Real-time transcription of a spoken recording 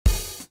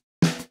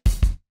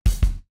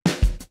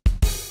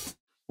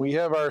we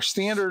have our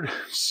standard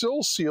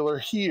sill sealer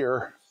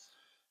here,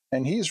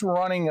 and he's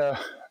running a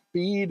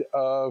bead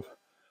of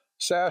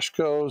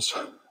Sashco's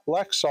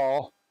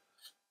Lexol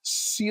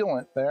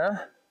sealant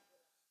there,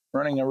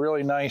 running a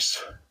really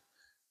nice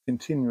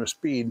continuous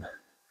bead.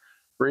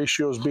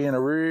 Ratio's being a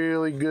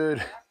really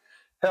good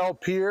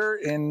help here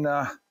in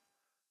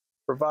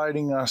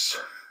providing us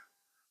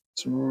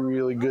some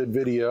really good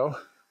video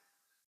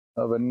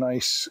of a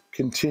nice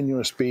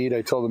continuous bead.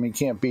 I told him he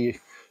can't be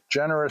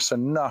generous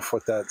enough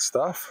with that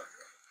stuff.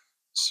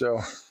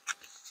 So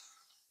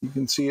you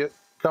can see it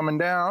coming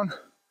down,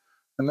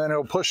 and then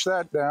he'll push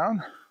that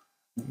down.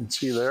 You can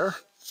see there.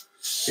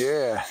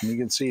 Yeah, you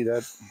can see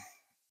that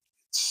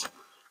it's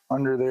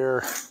under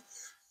there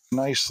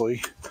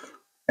nicely.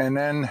 And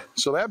then,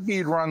 so that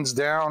bead runs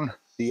down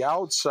the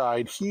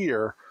outside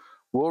here.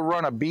 We'll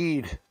run a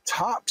bead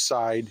top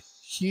side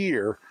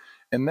here,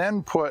 and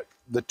then put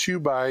the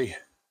 2x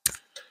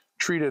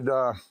treated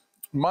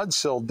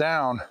Mudsill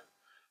down,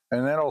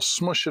 and that'll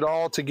smush it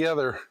all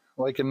together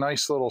like a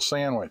nice little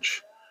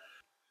sandwich.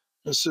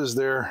 This is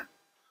their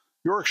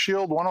York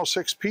Shield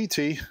 106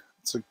 PT.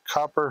 It's a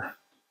copper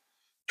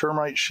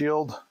termite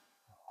shield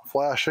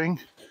flashing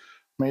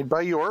made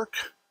by York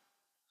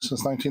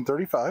since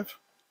 1935.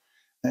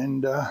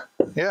 And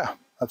yeah,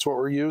 that's what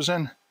we're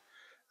using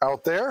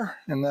out there.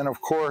 And then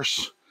of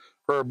course,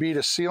 for our bead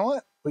of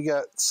sealant, we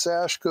got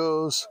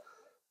Sashco's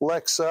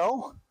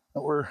Lexol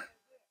that we're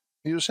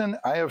using.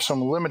 I have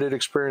some limited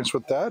experience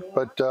with that,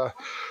 but the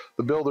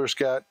builder's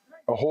got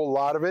a whole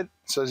lot of it.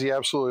 Says he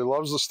absolutely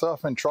loves the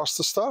stuff and trusts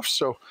the stuff.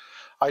 So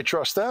I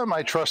trust them.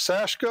 I trust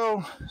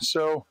Sashco.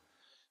 So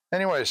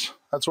anyways,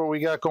 that's what we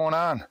got going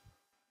on.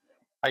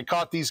 I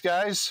caught these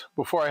guys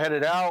before I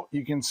headed out.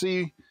 You can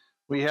see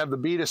we have the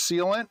bead of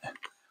sealant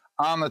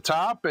on the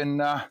top, and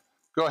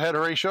go ahead,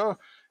 Horatio,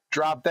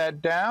 drop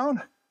that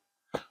down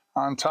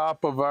on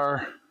top of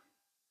our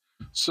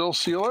sill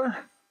sealer.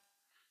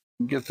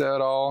 Get that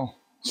all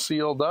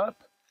sealed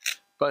up.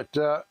 But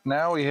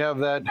now we have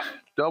that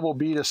double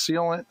bead of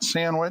sealant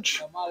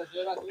sandwich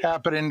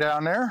happening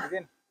down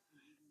there.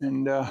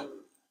 And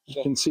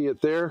you can see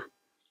it there.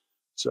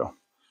 So,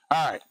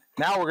 all right,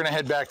 now we're gonna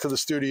head back to the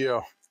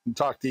studio and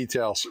talk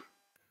details.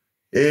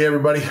 Hey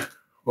everybody,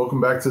 welcome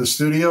back to the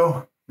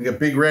studio. We got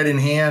Big Red in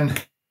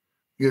hand.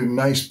 We got a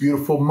nice,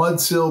 beautiful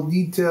Mudsill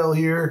Detail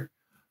here.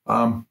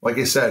 Like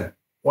I said,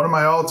 one of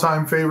my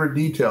all-time favorite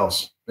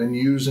details. Been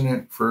using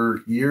it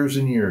for years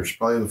and years.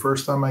 Probably the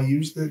first time I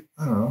used it,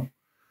 I don't know.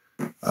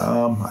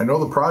 I know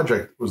the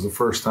project was the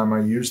first time I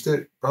used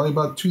it, probably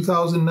about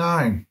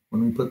 2009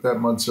 when we put that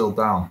Mudsill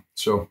down.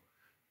 So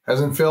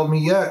hasn't failed me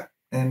yet.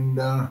 And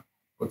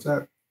what's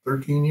that?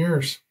 13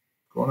 years,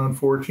 going on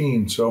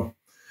 14. So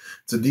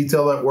it's a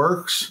detail that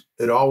works.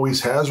 It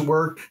always has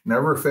worked,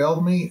 never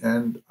failed me,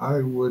 and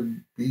I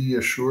would be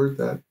assured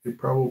that it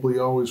probably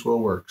always will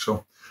work.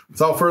 So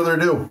without further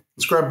ado,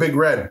 let's grab Big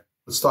Red.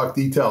 Let's talk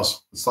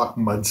details. Let's talk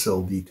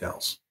Mudsill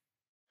details.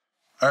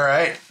 All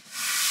right.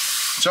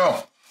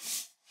 So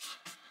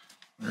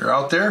we're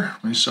out there.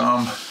 We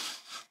saw him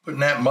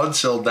putting that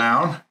Mudsill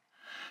down,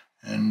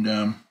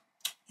 and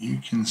you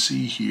can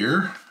see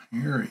here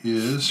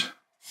is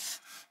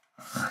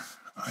our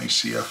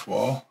ICF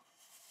wall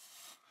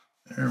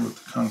there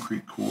with the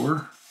concrete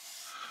core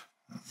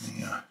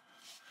and the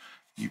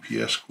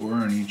EPS core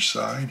on each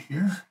side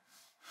here,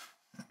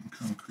 and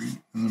concrete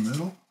in the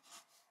middle.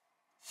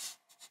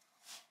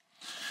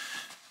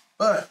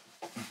 But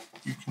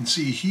you can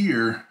see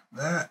here,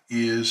 that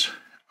is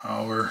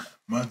our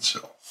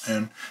Mudsill.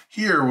 And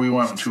here we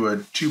went to a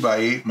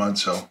 2x8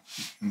 Mudsill.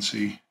 You can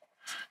see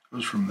it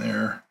goes from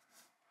there.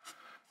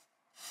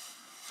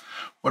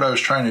 What I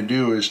was trying to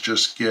do is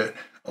just get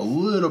a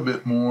little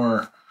bit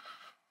more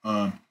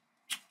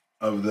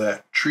of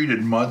that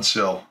treated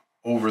Mudsill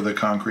over the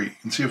concrete. You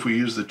can see if we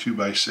use the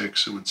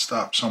 2x6, it would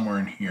stop somewhere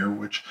in here,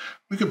 which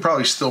we could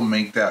probably still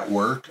make that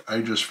work.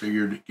 I just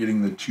figured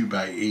getting the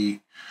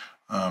 2x8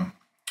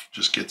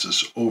 just gets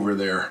us over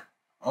there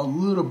a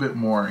little bit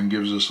more and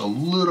gives us a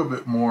little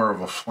bit more of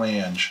a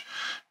flange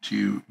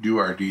to do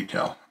our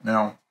detail.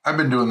 Now, I've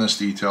been doing this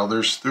detail.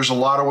 There's a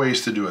lot of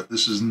ways to do it.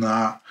 This is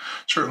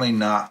certainly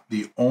not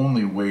the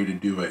only way to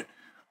do it.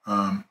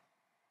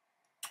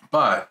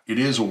 But it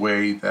is a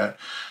way that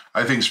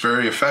I think is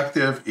very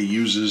effective. It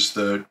uses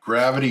the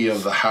gravity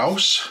of the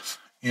house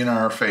in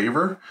our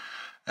favor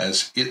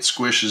as it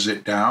squishes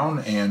it down,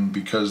 and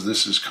because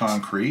this is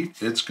concrete,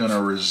 it's going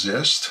to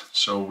resist,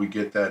 so we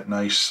get that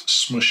nice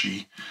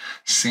smushy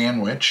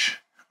sandwich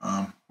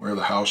where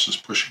the house is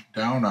pushing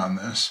down on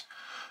this,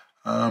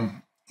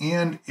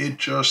 and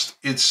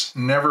it's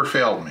never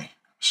failed me.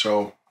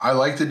 So I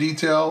like the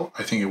detail.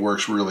 I think it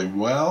works really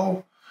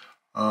well,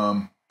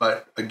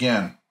 but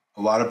again,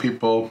 a lot of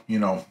people,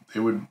 they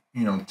would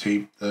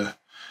tape the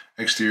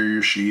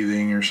exterior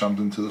sheathing or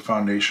something to the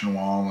foundation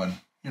wall, and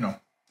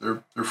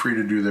they're free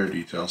to do their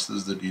details. This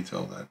is the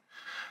detail that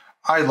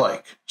I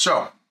like.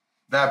 So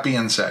that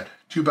being said,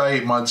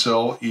 2x8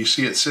 Mudsill, you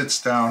see it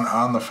sits down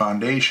on the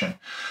foundation.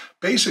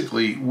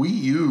 Basically, we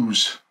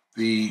use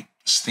the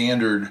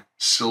standard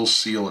sill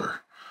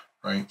sealer,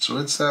 right? So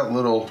it's that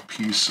little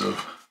piece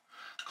of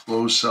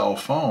closed cell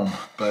foam,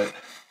 but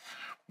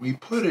we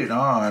put it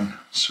on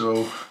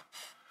so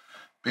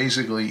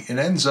basically it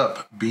ends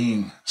up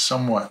being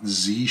somewhat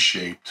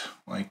Z-shaped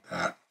like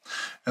that.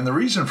 And the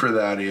reason for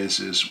that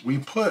is we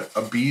put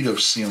a bead of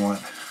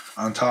sealant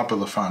on top of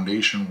the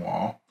foundation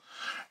wall,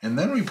 and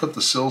then we put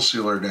the sill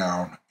sealer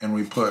down and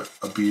we put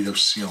a bead of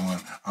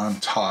sealant on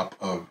top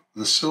of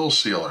the sill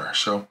sealer.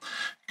 So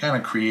it kind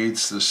of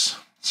creates this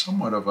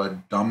somewhat of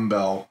a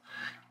dumbbell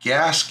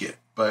gasket,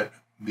 but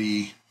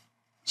the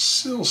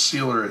sill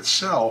sealer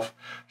itself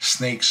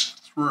snakes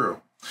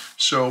through.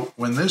 So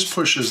when this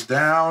pushes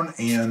down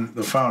and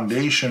the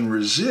foundation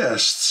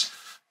resists,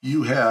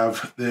 you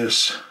have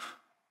this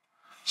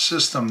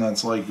system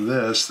that's like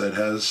this, that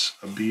has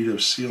a bead of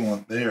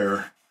sealant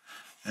there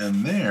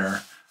and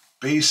there.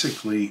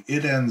 Basically,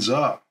 it ends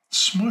up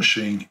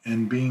smushing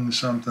and being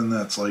something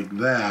that's like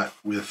that,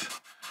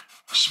 with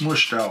a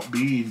smushed out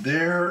bead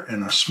there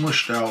and a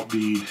smushed out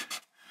bead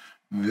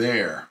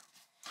there.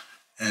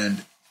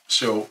 And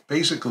so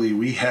basically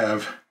we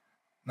have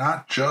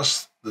not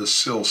just the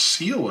sill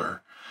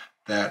sealer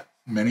that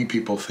many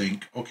people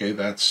think, okay,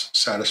 that's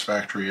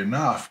satisfactory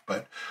enough,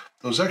 but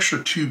those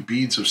extra 2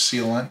 beads of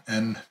sealant,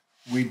 and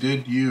we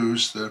did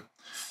use the,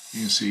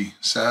 you can see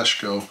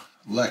Sashco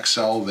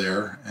Lexel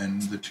there,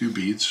 and the 2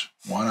 beads,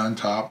 one on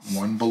top,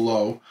 one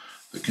below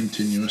the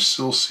continuous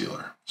sill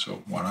sealer.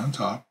 So one on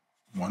top,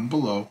 one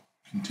below,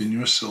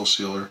 continuous sill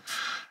sealer,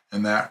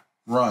 and that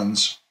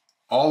runs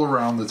all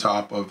around the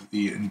top of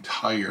the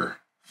entire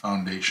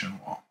foundation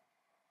wall.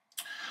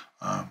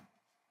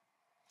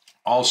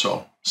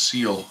 Also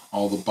seal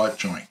all the butt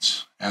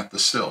joints at the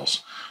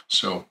sills.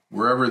 So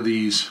wherever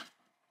these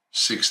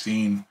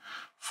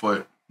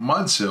 16-foot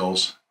mud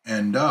sills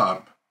end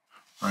up,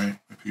 right,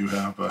 if you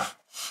have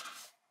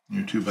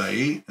your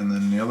 2x8 and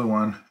then the other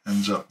one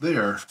ends up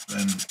there,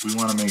 then we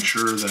want to make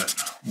sure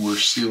that we're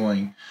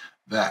sealing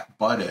that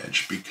butt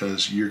edge,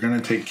 because you're going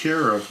to take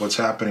care of what's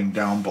happening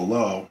down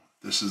below.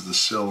 This is the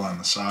sill on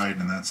the side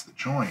and that's the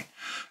joint.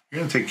 You're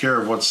going to take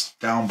care of what's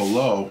down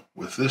below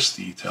with this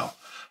detail,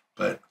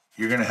 but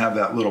you're going to have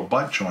that little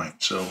butt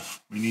joint, so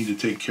we need to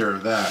take care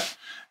of that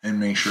and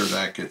make sure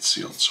that gets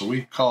sealed. So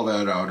we call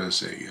that out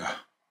as a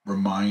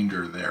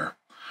reminder there,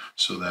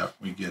 so that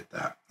we get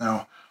that.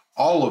 Now,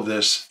 all of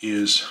this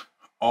is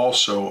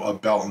also a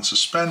belt and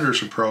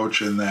suspenders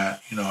approach, in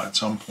that, you know, at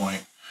some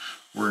point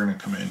we're going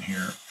to come in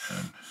here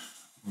and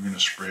we're going to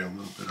spray a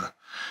little bit of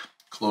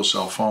closed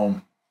cell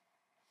foam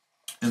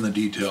in the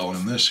detail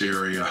in this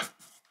area,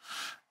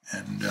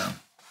 and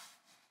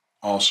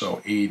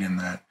also aid in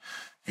that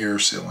air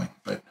sealing.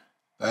 But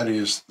that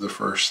is the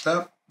first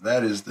step.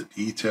 That is the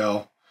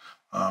detail.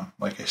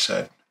 Like I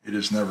said, it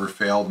has never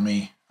failed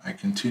me. I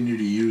continue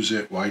to use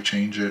it. Why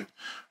change it?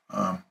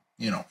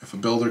 You know, if a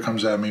builder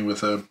comes at me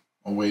with a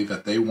way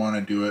that they want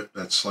to do it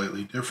that's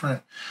slightly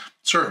different,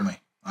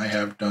 certainly I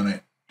have done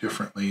it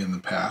differently in the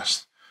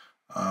past.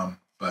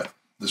 But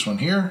this one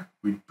here,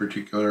 we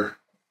particular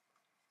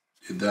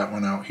did that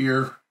one out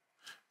here.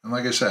 And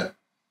like I said,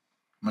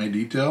 my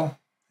detail,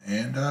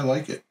 and I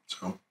like it,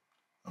 so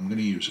I'm going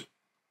to use it.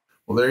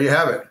 Well, there you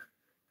have it.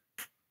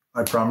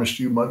 I promised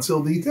you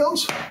Mudsill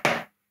Details.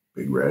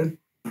 Big Red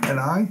and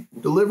I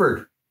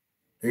delivered.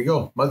 There you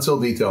go,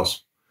 Mudsill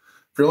Details.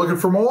 If you're looking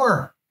for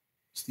more,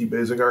 Steve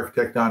Basic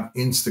Architect on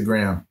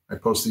Instagram. I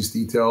post these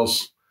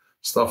details,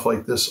 stuff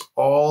like this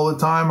all the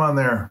time on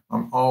there.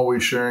 I'm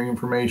always sharing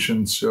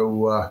information,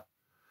 so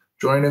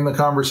join in the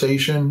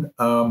conversation.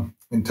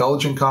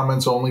 Intelligent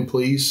comments only,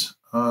 please.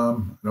 I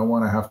don't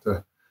want to have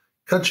to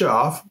cut you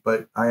off,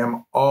 but I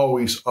am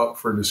always up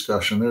for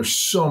discussion. There's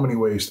so many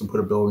ways to put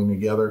a building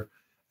together.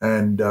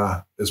 And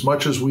as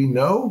much as we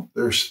know,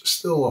 there's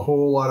still a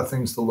whole lot of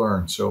things to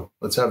learn. So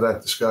let's have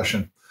that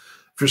discussion.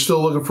 If you're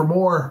still looking for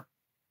more,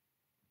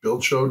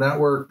 Build Show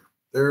Network,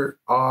 there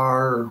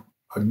are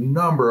a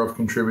number of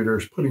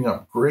contributors putting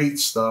up great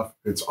stuff.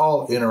 It's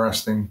all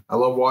interesting. I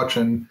love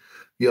watching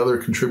the other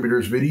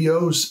contributors'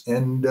 videos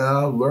and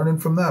learning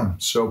from them.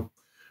 So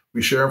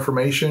we share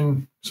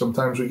information.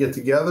 Sometimes we get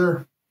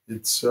together.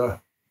 It's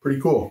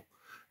pretty cool.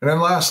 And then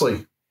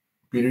lastly,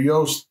 Peter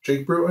Yost,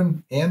 Jake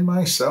Bruton, and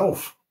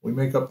myself, we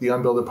make up the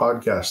Unbuilder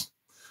podcast.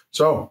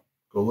 So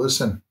go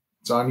listen.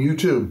 It's on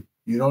YouTube.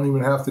 You don't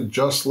even have to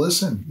just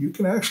listen. You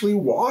can actually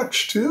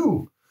watch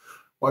too.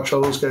 Watch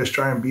all those guys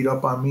try and beat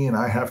up on me and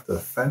I have to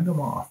fend them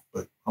off,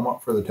 but I'm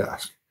up for the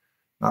task.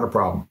 Not a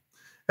problem.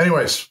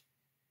 Anyways,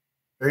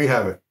 there you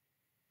have it.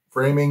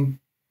 Framing,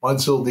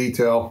 Mudsill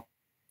Detail.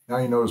 Now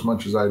you know as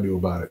much as I do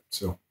about it.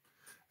 So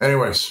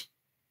anyways,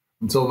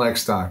 until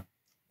next time,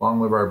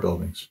 long live our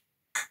buildings.